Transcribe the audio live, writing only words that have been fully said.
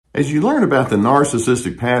As you learn about the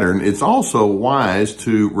narcissistic pattern, it's also wise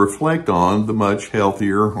to reflect on the much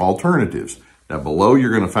healthier alternatives. Now, below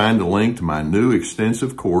you're going to find a link to my new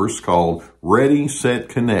extensive course called Ready, Set,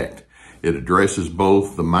 Connect. It addresses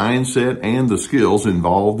both the mindset and the skills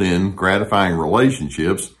involved in gratifying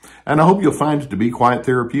relationships, and I hope you'll find it to be quite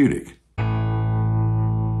therapeutic.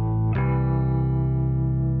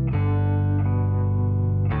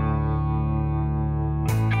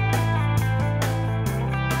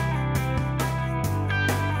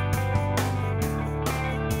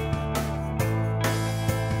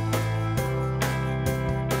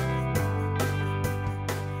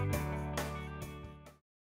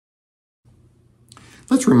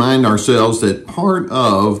 Let's remind ourselves that part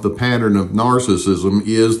of the pattern of narcissism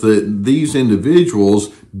is that these individuals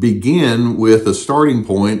begin with a starting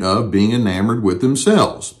point of being enamored with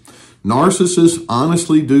themselves. Narcissists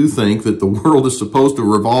honestly do think that the world is supposed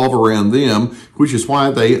to revolve around them, which is why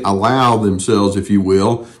they allow themselves, if you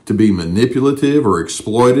will, to be manipulative or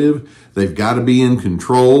exploitive. They've got to be in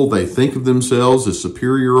control. They think of themselves as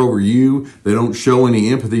superior over you. They don't show any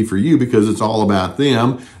empathy for you because it's all about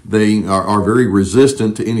them. They are very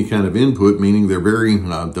resistant to any kind of input, meaning they're very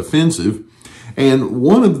defensive. And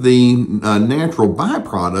one of the natural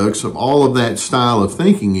byproducts of all of that style of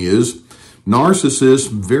thinking is narcissists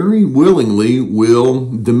very willingly will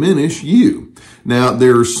diminish you. Now,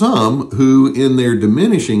 there are some who, in their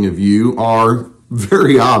diminishing of you, are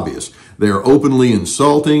very obvious. They're openly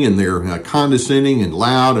insulting and they're condescending and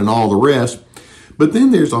loud and all the rest. But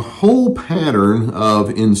then there's a whole pattern of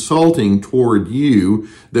insulting toward you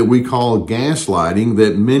that we call gaslighting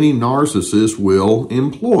that many narcissists will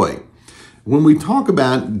employ. When we talk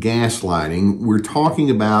about gaslighting, we're talking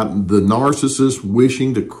about the narcissist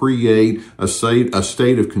wishing to create a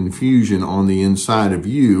state of confusion on the inside of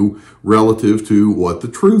you relative to what the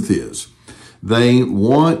truth is. They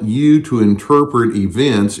want you to interpret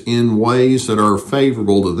events in ways that are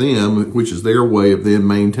favorable to them, which is their way of them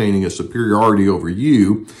maintaining a superiority over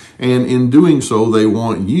you. And in doing so, they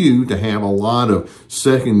want you to have a lot of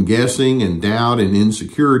second guessing and doubt and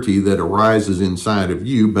insecurity that arises inside of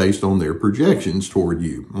you based on their projections toward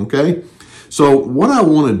you. Okay? So what I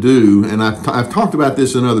want to do, and I've talked about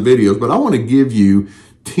this in other videos, but I want to give you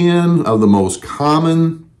 10 of the most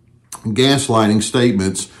common gaslighting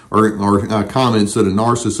statements or comments that a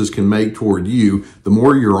narcissist can make toward you. The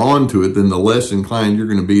more you're onto it, then the less inclined you're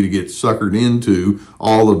going to be to get suckered into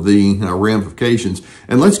all of the ramifications.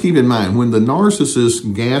 And let's keep in mind, when the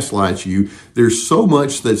narcissist gaslights you, there's so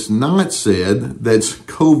much that's not said that's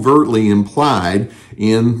covertly implied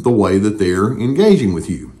in the way that they're engaging with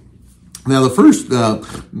you. Now, the first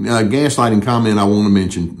gaslighting comment I want to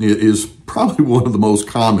mention is probably one of the most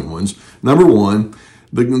common ones. Number one,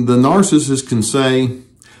 the narcissist can say,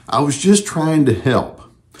 I was just trying to help.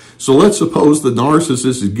 So let's suppose the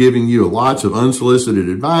narcissist is giving you lots of unsolicited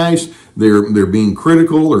advice. They're being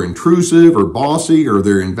critical or intrusive or bossy or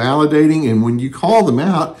they're invalidating. And when you call them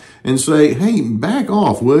out and say, hey, back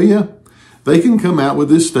off, will you? They can come out with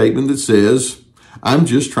this statement that says, I'm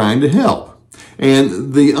just trying to help.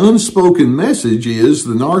 And the unspoken message is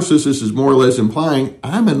the narcissist is more or less implying,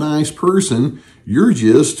 I'm a nice person. You're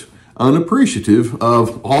just unappreciative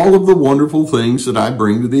of all of the wonderful things that I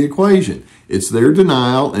bring to the equation. It's their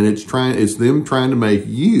denial, and it's them trying to make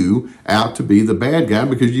you out to be the bad guy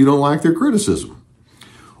because you don't like their criticism.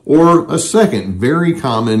 Or a second very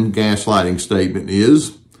common gaslighting statement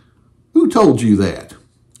is, who told you that?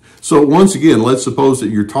 So once again, let's suppose that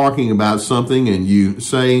you're talking about something and you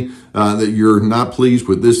say that you're not pleased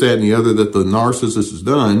with this, that, and the other that the narcissist has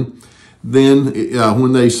done. Then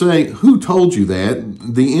when they say, who told you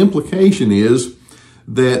that, the implication is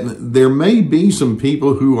that there may be some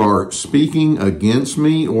people who are speaking against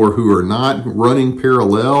me or who are not running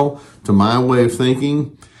parallel to my way of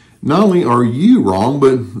thinking. Not only are you wrong,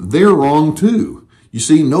 but they're wrong too. You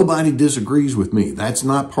see, nobody disagrees with me. That's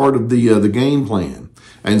not part of the game plan.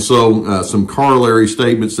 And so some corollary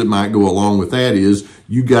statements that might go along with that is,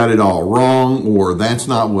 you got it all wrong, or that's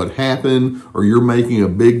not what happened, or you're making a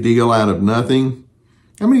big deal out of nothing.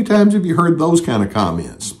 How many times have you heard those kind of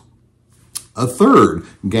comments? A third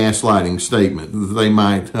gaslighting statement that they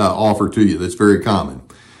might offer to you that's very common,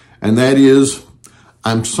 and that is,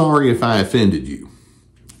 I'm sorry if I offended you.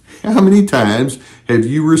 How many times have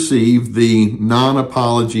you received the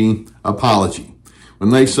non-apology apology? When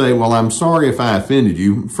they say, well, I'm sorry if I offended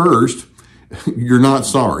you, first, you're not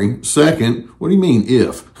sorry. Second, what do you mean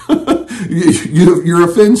if? You're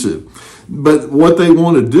offensive. But what they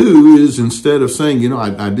want to do is, instead of saying,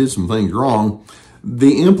 I did some things wrong,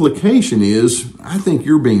 the implication is, I think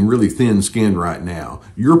you're being really thin-skinned right now.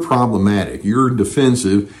 You're problematic, you're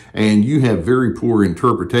defensive, and you have very poor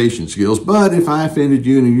interpretation skills. But if I offended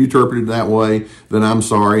you and you interpreted it that way, then I'm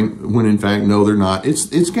sorry, when in fact, no, they're not. It's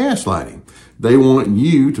gaslighting. They want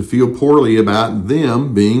you to feel poorly about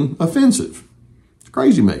them being offensive. It's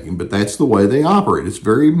crazy making, but that's the way they operate. It's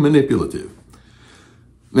very manipulative.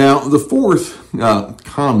 Now, the fourth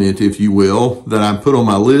comment, if you will, that I put on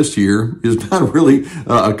my list here is not really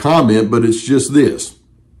a comment, but it's just this.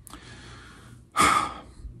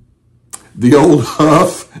 The old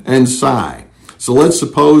huff and sigh. So let's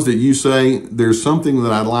suppose that you say, there's something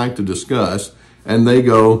that I'd like to discuss, and they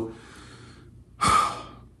go,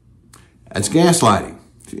 that's gaslighting.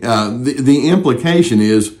 The implication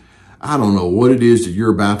is, I don't know what it is that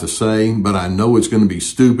you're about to say, but I know it's going to be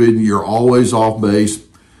stupid. You're always off base.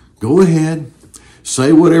 Go ahead,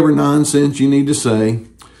 say whatever nonsense you need to say.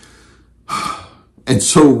 And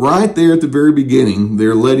so right there at the very beginning,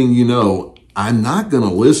 they're letting you know, I'm not going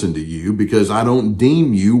to listen to you because I don't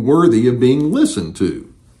deem you worthy of being listened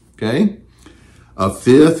to. Okay? A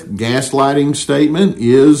fifth gaslighting statement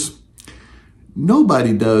is,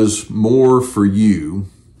 nobody does more for you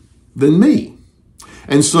than me.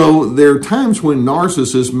 And so there are times when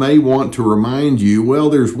narcissists may want to remind you, well,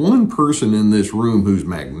 there's one person in this room who's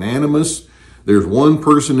magnanimous. There's one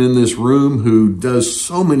person in this room who does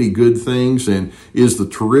so many good things and is the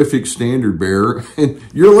terrific standard bearer. And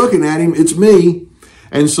you're looking at him, it's me.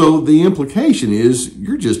 And so the implication is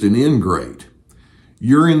you're just an ingrate.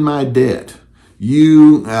 You're in my debt.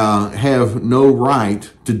 You have no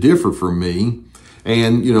right to differ from me.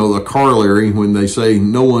 And, you know, a corollary, when they say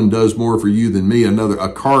no one does more for you than me, a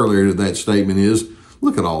corollary to that statement is,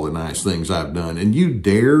 look at all the nice things I've done. And you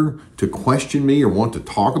dare to question me or want to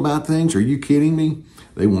talk about things? Are you kidding me?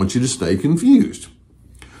 They want you to stay confused.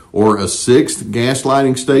 Or a sixth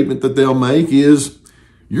gaslighting statement that they'll make is,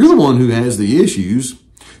 you're the one who has the issues.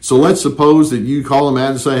 So let's suppose that you call them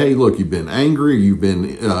out and say, hey, look, you've been angry, you've been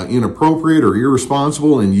inappropriate or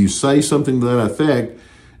irresponsible, and you say something to that effect.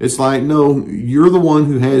 It's like, no, you're the one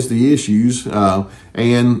who has the issues,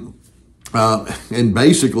 and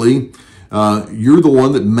basically, you're the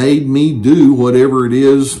one that made me do whatever it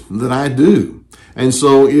is that I do. And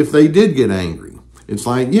so if they did get angry, it's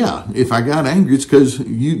like, yeah, if I got angry, it's because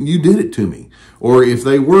you did it to me. Or if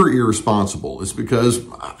they were irresponsible, it's because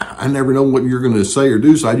I never know what you're going to say or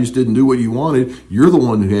do, so I just didn't do what you wanted. You're the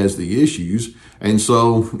one who has the issues. And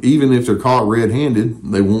so even if they're caught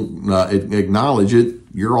red-handed, they won't acknowledge it.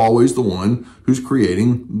 You're always the one who's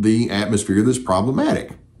creating the atmosphere that's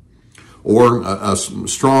problematic. Or a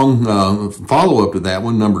strong follow-up to that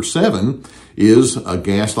one, number 7, is a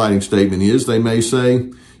gaslighting statement is they may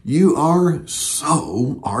say, you are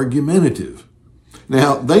so argumentative.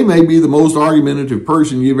 Now, they may be the most argumentative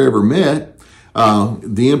person you've ever met.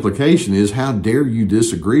 The implication is, how dare you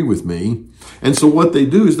disagree with me? And so what they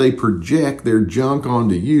do is they project their junk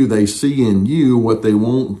onto you. They see in you what they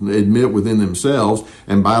won't admit within themselves.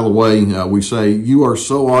 And by the way, we say, you are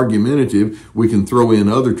so argumentative. We can throw in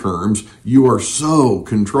other terms. You are so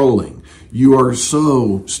controlling. You are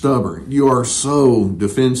so stubborn. You are so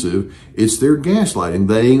defensive. It's their gaslighting.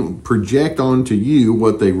 They project onto you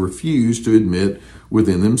what they refuse to admit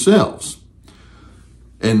within themselves.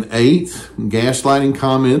 An 8th gaslighting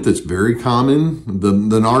comment that's very common, the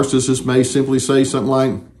narcissist may simply say something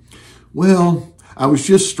like, well, I was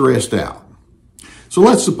just stressed out. So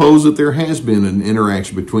let's suppose that there has been an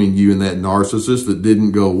interaction between you and that narcissist that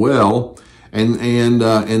didn't go well, and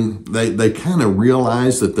they kind of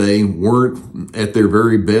realize that they weren't at their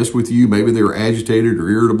very best with you. Maybe they were agitated or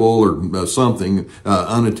irritable or something,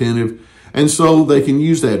 unattentive. And so they can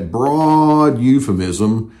use that broad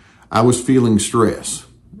euphemism, I was feeling stress.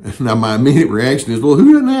 Now, my immediate reaction is, well,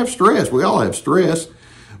 who doesn't have stress? We all have stress.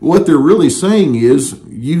 What they're really saying is,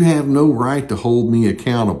 you have no right to hold me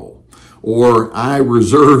accountable, or I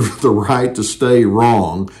reserve the right to stay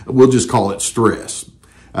wrong. We'll just call it stress.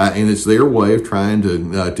 And it's their way of trying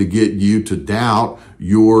to get you to doubt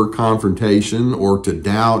your confrontation or to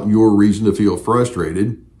doubt your reason to feel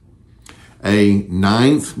frustrated. A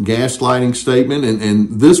 9th gaslighting statement,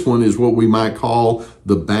 and this one is what we might call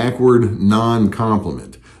the backward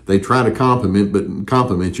non-compliment. They try to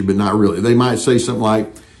compliment you, but not really. They might say something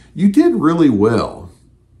like, you did really well.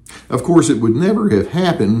 Of course, it would never have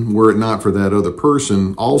happened were it not for that other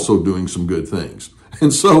person also doing some good things.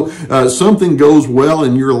 And so something goes well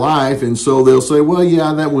in your life, and so they'll say, well,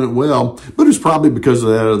 yeah, that went well, but it's probably because of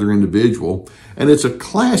that other individual. And it's a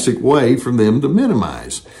classic way for them to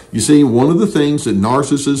minimize. You see, one of the things that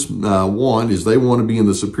narcissists want is they want to be in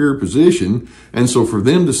the superior position. And so for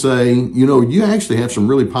them to say, you know, you actually have some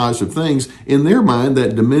really positive things, in their mind,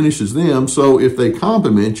 that diminishes them. So if they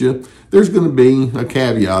compliment you, there's going to be a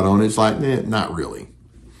caveat on it. It's like, not really.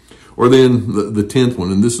 Or then the 10th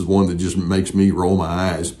one, and this is one that just makes me roll my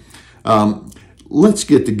eyes. Let's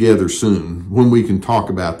get together soon when we can talk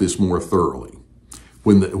about this more thoroughly.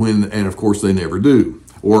 And of course they never do.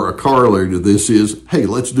 Or a corollary to this is, hey,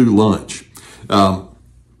 let's do lunch.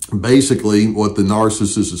 Basically, what the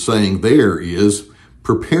narcissist is saying there is,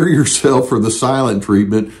 prepare yourself for the silent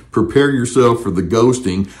treatment. Prepare yourself for the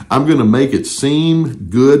ghosting. I'm going to make it seem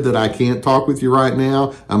good that I can't talk with you right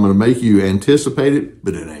now. I'm going to make you anticipate it,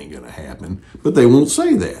 but it ain't going to happen. But they won't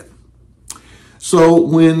say that. So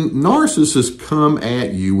when narcissists come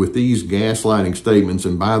at you with these gaslighting statements,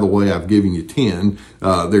 and by the way, I've given you 10,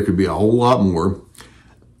 there could be a whole lot more.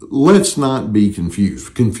 Let's not be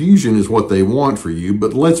confused. Confusion is what they want for you,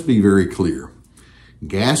 but let's be very clear.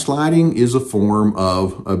 Gaslighting is a form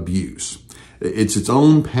of abuse. It's its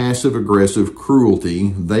own passive-aggressive cruelty.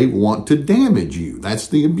 They want to damage you. That's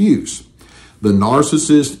the abuse. The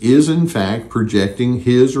narcissist is, in fact, projecting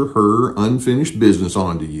his or her unfinished business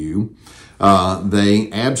onto you.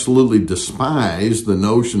 They absolutely despise the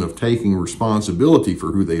notion of taking responsibility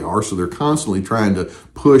for who they are, so they're constantly trying to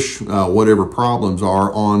push whatever problems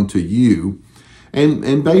are onto you.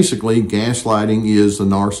 And basically, gaslighting is the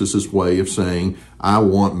narcissist's way of saying, I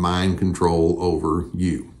want mind control over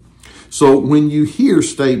you. So when you hear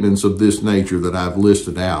statements of this nature that I've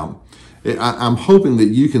listed out, I'm hoping that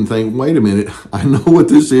you can think, wait a minute, I know what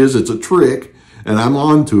this is. It's a trick, and I'm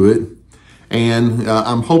on to it. And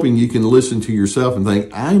I'm hoping you can listen to yourself and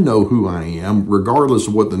think, I know who I am, regardless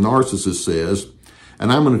of what the narcissist says.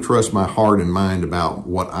 And I'm going to trust my heart and mind about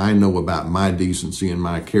what I know about my decency and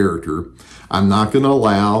my character. I'm not going to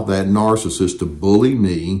allow that narcissist to bully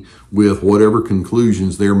me with whatever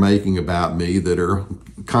conclusions they're making about me that are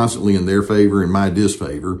constantly in their favor and my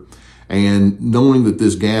disfavor. And knowing that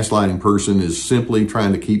this gaslighting person is simply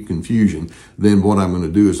trying to keep confusion, then what I'm going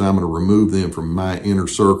to do is I'm going to remove them from my inner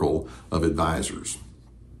circle of advisors.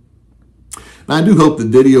 Now, I do hope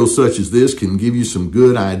that videos such as this can give you some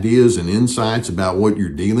good ideas and insights about what you're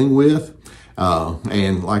dealing with.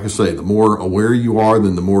 And like I say, the more aware you are,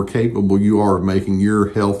 then the more capable you are of making your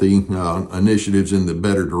healthy initiatives in the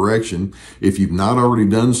better direction. If you've not already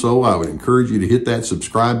done so, I would encourage you to hit that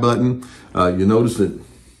subscribe button. You notice that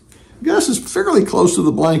Gus is fairly close to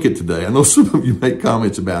the blanket today. I know some of you make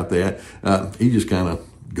comments about that. He just kind of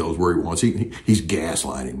goes where he wants. He's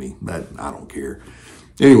gaslighting me. That I don't care.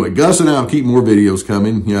 Anyway, Gus and I will keep more videos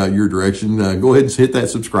coming your direction. Go ahead and hit that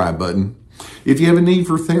subscribe button. If you have a need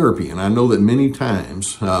for therapy, and I know that many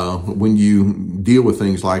times when you deal with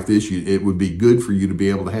things like this, it would be good for you to be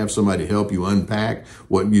able to have somebody help you unpack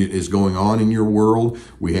what is going on in your world.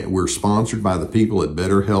 We're sponsored by the people at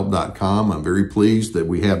BetterHelp.com. I'm very pleased that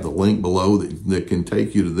we have the link below that can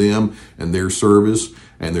take you to them and their service.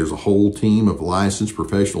 And there's a whole team of licensed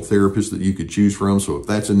professional therapists that you could choose from. So if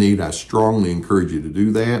that's a need, I strongly encourage you to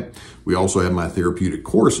do that. We also have my therapeutic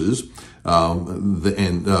courses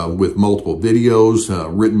with multiple videos,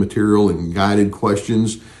 written material, and guided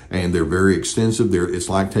questions. And they're very extensive. It's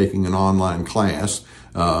like taking an online class.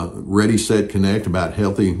 Ready, Set, Connect about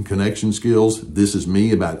healthy connection skills. This is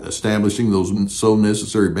me about establishing those so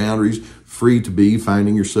necessary boundaries. Free to be,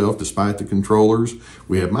 finding yourself despite the controllers.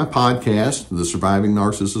 We have my podcast, the Surviving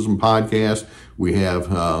Narcissism podcast. We have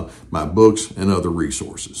my books and other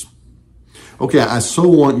resources. Okay, I so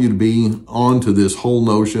want you to be on to this whole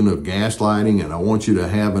notion of gaslighting, and I want you to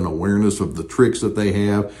have an awareness of the tricks that they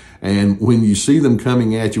have. And when you see them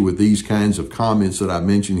coming at you with these kinds of comments that I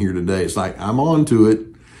mentioned here today, it's like, I'm on to it,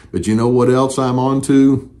 but you know what else I'm on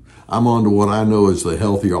to? I'm on to what I know is the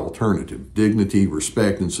healthy alternative. Dignity,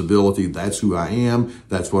 respect, and civility. That's who I am.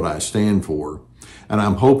 That's what I stand for. And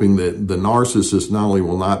I'm hoping that the narcissist not only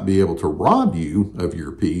will not be able to rob you of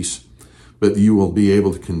your peace, but you will be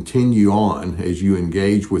able to continue on as you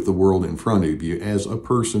engage with the world in front of you as a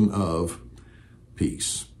person of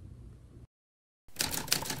peace.